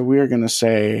is. So we are going to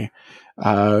say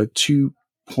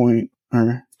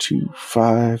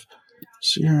 2.2500000.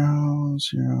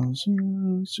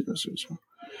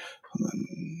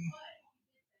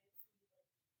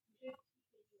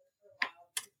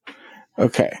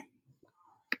 Okay.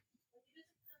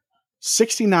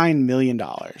 $69 million.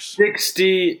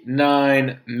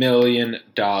 $69 million.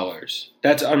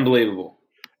 That's unbelievable.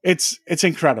 It's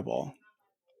incredible.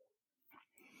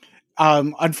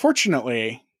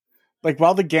 Unfortunately, like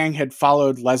while the gang had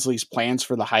followed Leslie's plans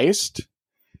for the heist,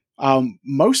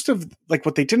 most of like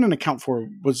what they didn't account for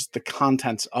was the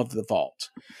contents of the vault.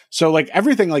 So like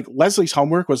everything, like Leslie's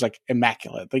homework was like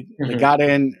immaculate. They got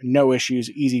in, no issues,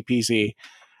 easy peasy.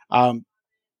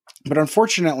 But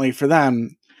unfortunately for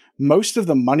them, most of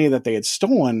the money that they had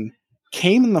stolen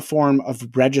came in the form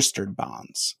of registered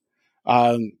bonds.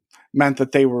 Meant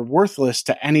that they were worthless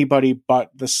to anybody but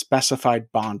the specified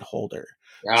bond holder.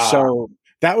 So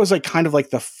that was like kind of like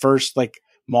the first like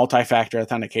multi-factor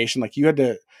authentication. Like you had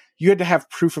to have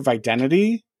proof of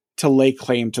identity to lay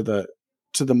claim to the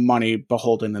money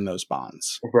beholden in those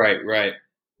bonds. Right.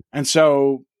 And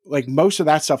so like most of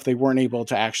that stuff they weren't able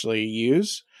to actually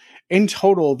use. In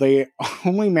total, they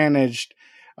only managed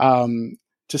to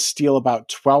steal about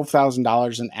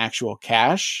 $12,000 in actual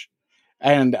cash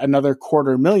and another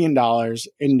 $250,000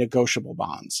 in negotiable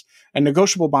bonds. And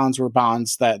negotiable bonds were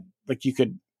bonds that like you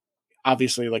could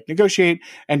obviously like negotiate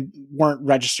and weren't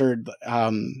registered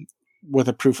with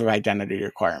a proof of identity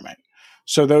requirement.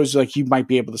 So those like you might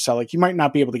be able to sell, like you might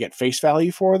not be able to get face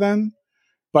value for them,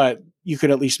 but you could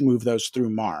at least move those through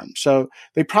MARM. So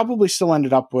they probably still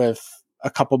ended up with a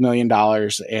couple $1 million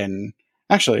in,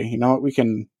 actually, you know what, we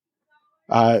can,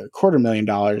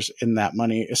 $250,000 in that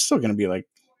money is still going to be like,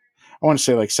 I want to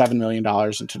say like $7 million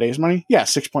in today's money. Yeah,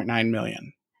 6.9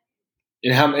 million.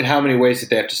 In how many ways did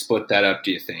they have to split that up,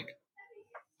 do you think?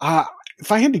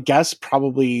 If I had to guess,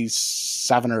 probably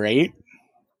 7 or 8.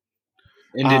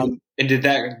 And did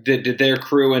their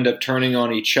crew end up turning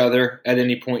on each other at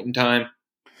any point in time?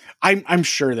 I'm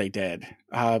sure they did.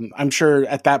 I'm sure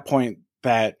at that point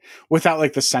that without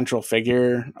like the central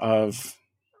figure of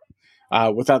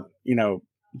without, you know,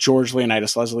 George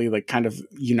Leonidas Leslie like kind of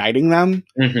uniting them,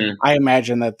 I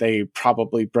imagine that they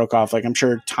probably broke off. Like I'm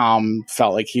sure Tom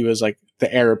felt like he was like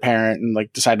the heir apparent and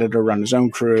like decided to run his own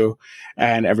crew,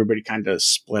 and everybody kind of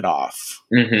split off.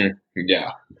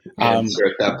 Yeah. And so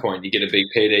at that point, you get a big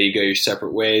payday, you go your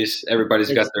separate ways.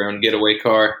 Everybody's got their own getaway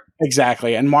car.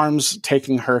 Exactly. And Marm's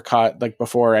taking her cut like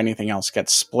before anything else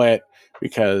gets split,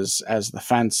 because as the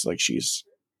fence, like she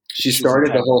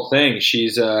started the whole thing.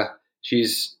 She's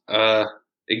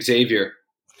Xavier.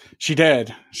 She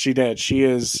did. She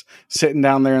is sitting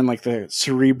down there in like the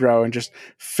Cerebro and just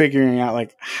figuring out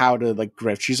like how to like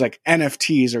grift. She's like,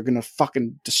 NFTs are gonna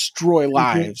fucking destroy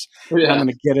lives. I'm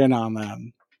gonna get in on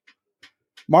them.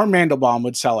 Marm Mandelbaum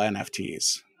would sell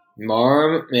NFTs.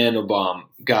 Marm Mandelbaum.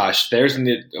 Gosh,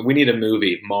 we need a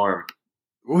movie. Marm.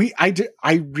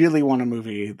 I really want a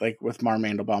movie like with Marm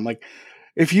Mandelbaum. Like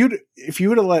if you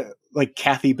would have let like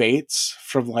Kathy Bates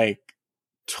from like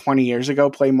 20 years ago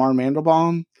play Marm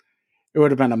Mandelbaum, it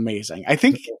would have been amazing. I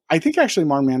think actually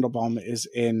Marm Mandelbaum is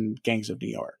in Gangs of New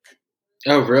York.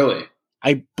 Oh, really?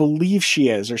 I believe she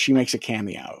is, or she makes a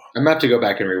cameo. I'm gonna have to go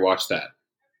back and rewatch that.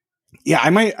 Yeah, I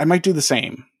might do the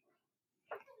same.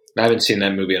 I haven't seen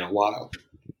that movie in a while.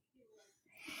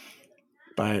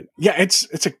 But yeah, it's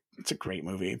a great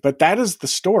movie. But that is the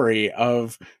story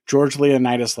of George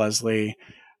Leonidas Leslie,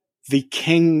 the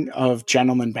king of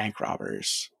gentlemen bank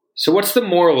robbers. So what's the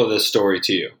moral of this story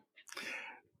to you?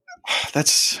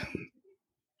 That's,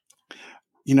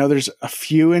 you know, there's a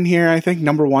few in here, I think.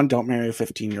 Number 1, don't marry a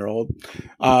 15-year-old.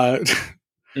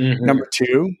 Number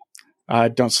 2,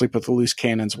 don't sleep with a loose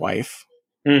cannon's wife.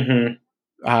 / only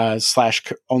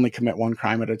commit one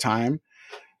crime at a time.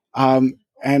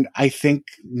 And I think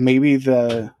maybe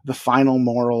the final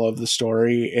moral of the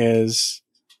story is,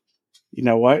 you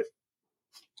know what?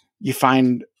 You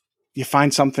find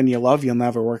something you love, you'll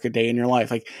never work a day in your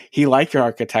life. Like he liked your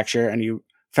architecture, and you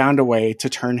found a way to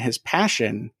turn his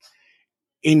passion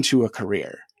into a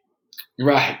career.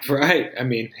 Right. I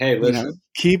mean, hey, listen.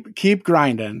 You know, keep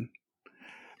grinding.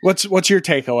 What's your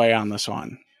takeaway on this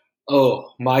one?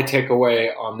 Oh, my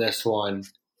takeaway on this one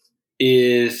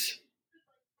is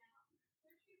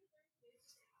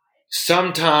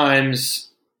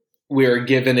sometimes we're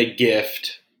given a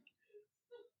gift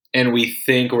and we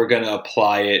think we're going to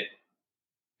apply it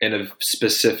in a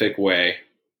specific way,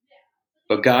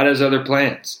 but God has other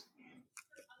plans.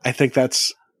 I think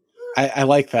I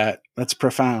like that. That's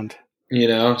profound. You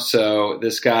know, so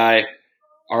this guy,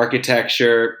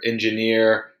 architecture,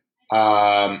 engineer,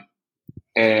 and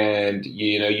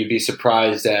you know, you'd be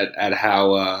surprised at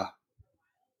how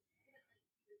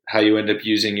you end up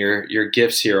using your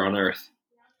gifts here on Earth.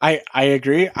 I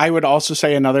agree. I would also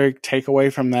say another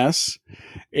takeaway from this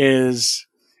is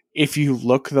if you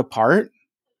look the part,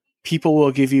 people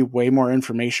will give you way more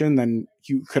information than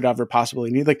you could ever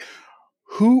possibly need. Like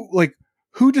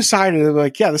who decided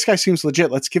like, yeah, this guy seems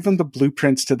legit. Let's give him the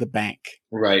blueprints to the bank.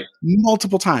 Right.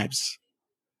 Multiple times.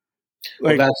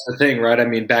 Like, well, that's the thing, right? I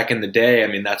mean, back in the day, I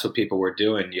mean, that's what people were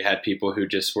doing. You had people who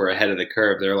just were ahead of the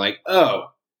curve. They're like,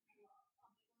 oh,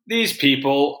 these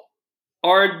people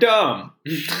are dumb.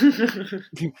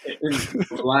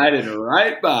 Gliding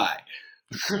right by.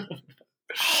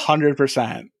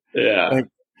 100%. Yeah. Like,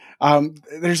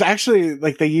 there's actually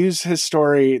like they use his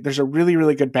story. There's a really,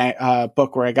 really good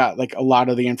book where I got like a lot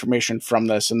of the information from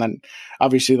this, and then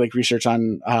obviously like research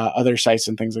on other sites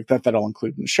and things like that that I'll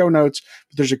include in the show notes.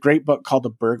 But there's a great book called The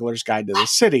Burglar's Guide to the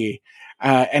City,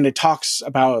 and it talks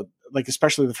about like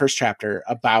especially the first chapter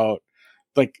about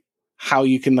like how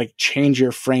you can like change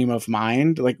your frame of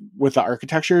mind like with the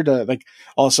architecture to like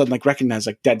all of a sudden like recognize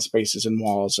like dead spaces and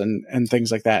walls and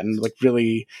things like that, and like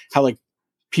really how like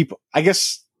people I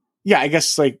guess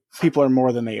like people are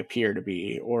more than they appear to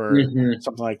be or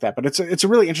something like that. But it's a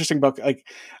really interesting book. Like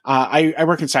I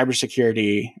work in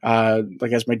cybersecurity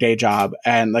like as my day job,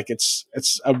 and like it's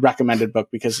a recommended book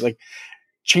because like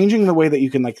changing the way that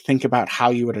you can like think about how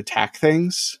you would attack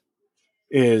things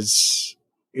is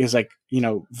like, you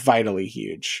know, vitally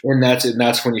huge. And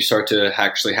that's when you start to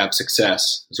actually have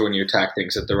success, is when you attack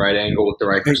things at the right angle with the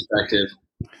right perspective.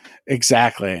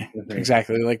 Exactly.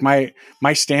 Exactly. Like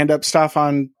my stand-up stuff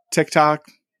on TikTok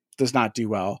does not do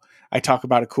well. I talk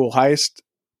about a cool heist.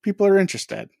 People are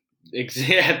interested.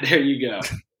 Yeah, there you go.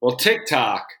 Well,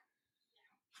 TikTok,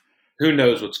 who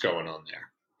knows what's going on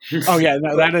there? Oh yeah,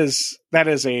 no, that is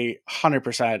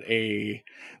 100% a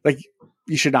like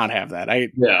you should not have that.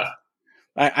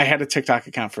 I had a TikTok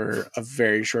account for a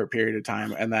very short period of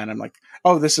time, and then I'm like,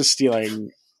 oh, this is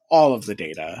stealing all of the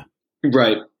data.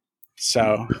 Right.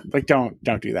 So like, don't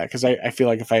do that. Cause I feel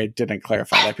like if I didn't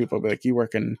clarify that, people would be like, you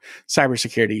work in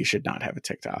cybersecurity, you should not have a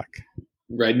TikTok.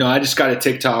 Right. No, I just got a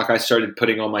TikTok. I started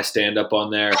putting all my stand up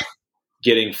on there,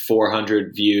 getting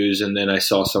 400 views. And then I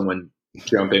saw someone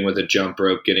jumping with a jump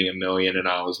rope, getting 1 million. And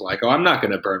I was like, oh, I'm not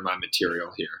going to burn my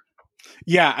material here.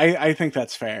 Yeah. I think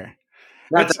that's fair.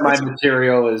 Not that my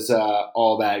material is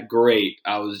all that great.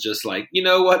 I was just like, you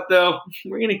know what, though?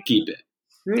 We're going to keep it.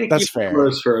 We're going to keep it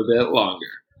close for a bit longer.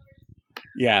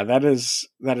 Yeah, that is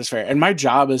fair. And my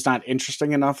job is not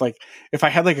interesting enough. Like if I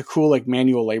had like a cool like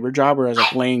manual labor job where I was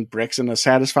like laying bricks in a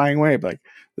satisfying way, but like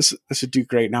this would do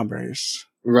great numbers.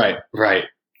 Right.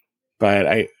 But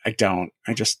I don't.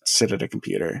 I just sit at a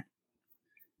computer.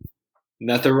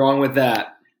 Nothing wrong with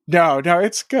that. No,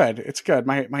 it's good. It's good.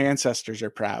 My ancestors are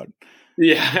proud.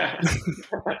 Yeah.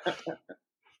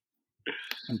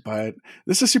 But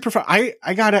this is super fun. I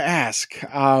gotta ask.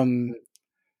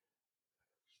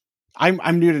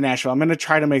 I'm new to Nashville. I'm going to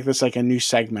try to make this like a new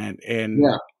segment in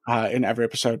every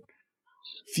episode.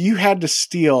 If you had to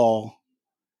steal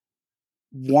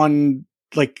one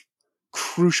like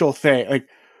crucial thing, like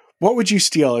what would you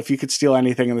steal if you could steal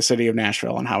anything in the city of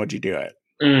Nashville, and how would you do it?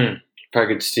 If I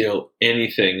could steal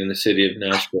anything in the city of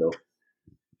Nashville,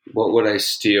 what would I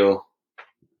steal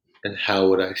and how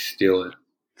would I steal it?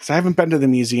 Because I haven't been to the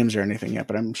museums or anything yet,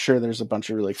 but I'm sure there's a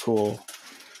bunch of really cool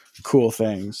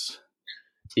things.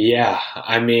 Yeah,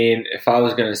 I mean, if I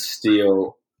was going to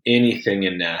steal anything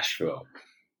in Nashville,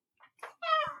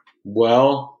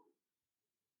 well,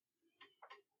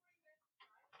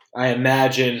 I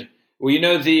imagine, well, you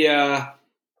know, the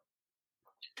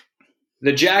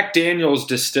Jack Daniel's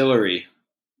distillery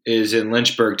is in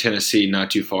Lynchburg, Tennessee,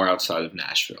 not too far outside of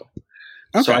Nashville.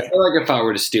 Okay. So I feel like if I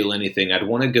were to steal anything, I'd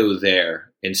want to go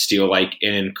there and steal like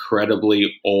an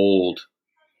incredibly old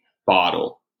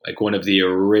bottle. Like one of the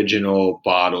original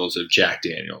bottles of Jack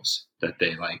Daniels that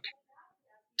they like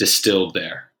distilled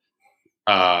there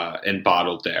and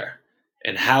bottled there.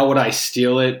 And how would I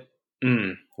steal it?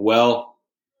 Well,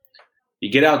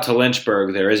 you get out to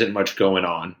Lynchburg, there isn't much going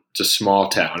on. It's a small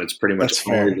town. It's pretty much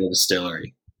only the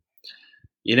distillery.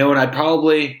 You know, and I'd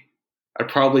probably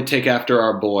take after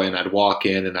our boy and I'd walk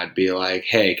in and I'd be like,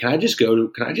 hey, can I just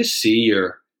see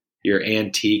your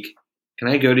antique? Can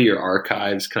I go to your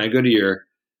archives? Can I go to your,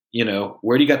 you know,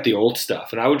 where do you got the old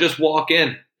stuff? And I would just walk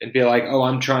in and be like, oh,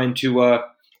 I'm doing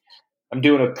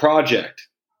a project.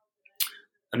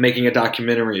 I'm making a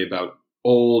documentary about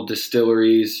old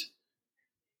distilleries.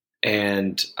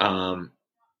 And I'd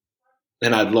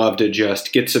love to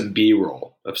just get some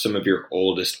B-roll of some of your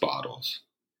oldest bottles.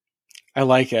 I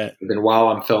like it. And then while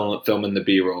I'm filming the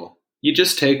B-roll, you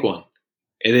just take one.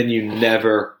 And then you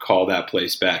never call that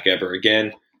place back ever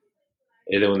again.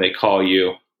 And then when they call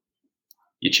you,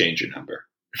 you change your number.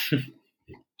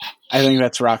 I think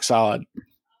that's rock solid.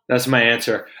 That's my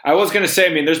answer. I was going to say,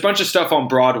 I mean, there's a bunch of stuff on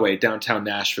Broadway, downtown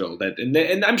Nashville,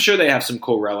 and I'm sure they have some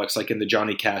cool relics, like in the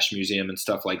Johnny Cash Museum and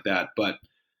stuff like that. But,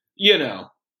 you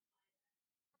know.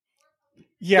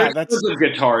 Yeah, that's the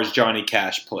guitars Johnny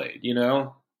Cash played, you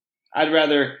know? I'd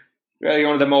rather get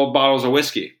one of them old bottles of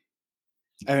whiskey.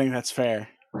 I think that's fair.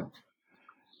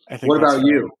 What about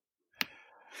you?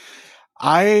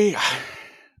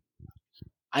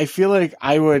 I feel like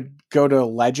I would go to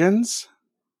Legends,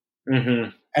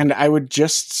 and I would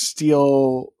just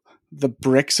steal the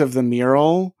bricks of the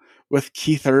mural with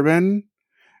Keith Urban,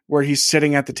 where he's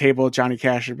sitting at the table with Johnny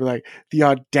Cash, and be like, the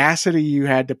audacity you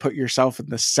had to put yourself in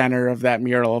the center of that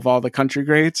mural of all the country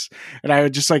greats. And I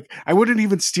would just like, I wouldn't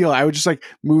even steal. I would just like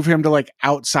move him to like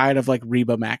outside of like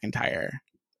Reba McEntire.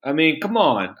 I mean, come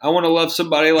on. I want to love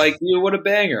somebody like you. What a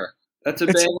banger. That's a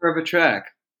banger of a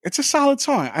track. It's a solid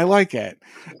song. I like it.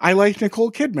 I like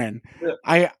Nicole Kidman.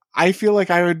 Yeah. I feel like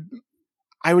I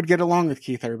would get along with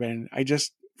Keith Urban. I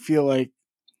just feel like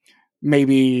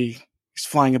maybe he's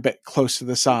flying a bit close to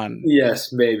the sun.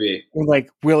 Yes, maybe.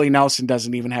 Like Willie Nelson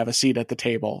doesn't even have a seat at the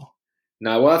table.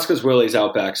 No, well, that's because Willie's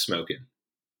out back smoking.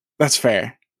 That's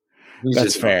fair.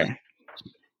 That's fair.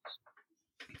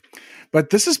 But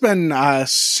this has been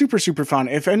super, super fun.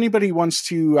 If anybody wants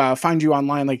to find you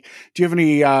online, like, do you have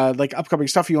any like upcoming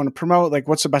stuff you want to promote? Like,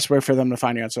 what's the best way for them to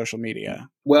find you on social media?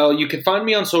 Well, you can find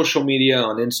me on social media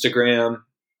on Instagram,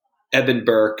 Evan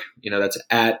Burke. You know, that's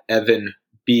at Evan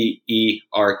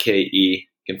Berke. You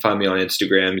can find me on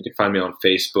Instagram. You can find me on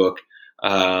Facebook.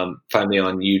 Find me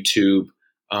on YouTube.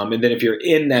 And then if you're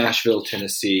in Nashville,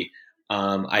 Tennessee,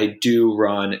 I do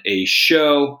run a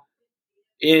show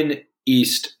in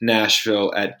East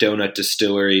Nashville at Donut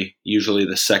Distillery, usually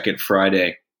the second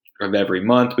Friday of every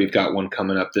month. We've got one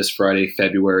coming up this Friday,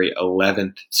 February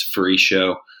 11th. It's a free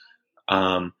show.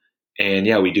 And And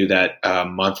yeah, we do that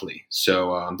monthly.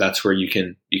 So that's where you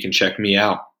can check me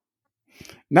out.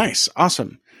 Nice.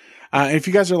 Awesome. If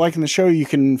you guys are liking the show, you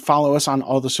can follow us on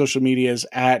all the social medias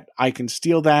at I Can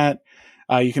Steal That.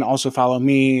 You can also follow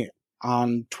me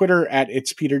on Twitter at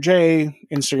It's Peter J,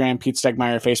 Instagram Pete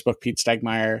Stegmaier, Facebook Pete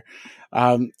Stegmaier.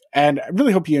 And I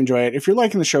really hope you enjoy it. If you're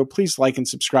liking the show, please like and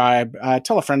subscribe.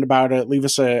 Tell a friend about it. Leave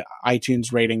us a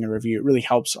iTunes rating and review. It really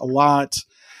helps a lot.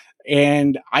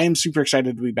 And I am super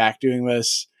excited to be back doing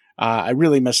this. I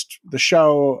really missed the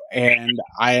show, and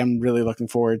I am really looking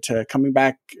forward to coming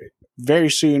back very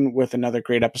soon with another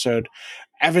great episode.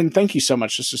 Evan, thank you so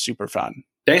much. This is super fun.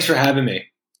 Thanks for having me.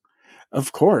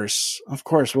 Of course. Of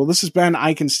course. Well, this has been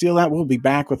I Can Steal That. We'll be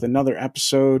back with another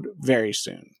episode very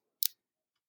soon.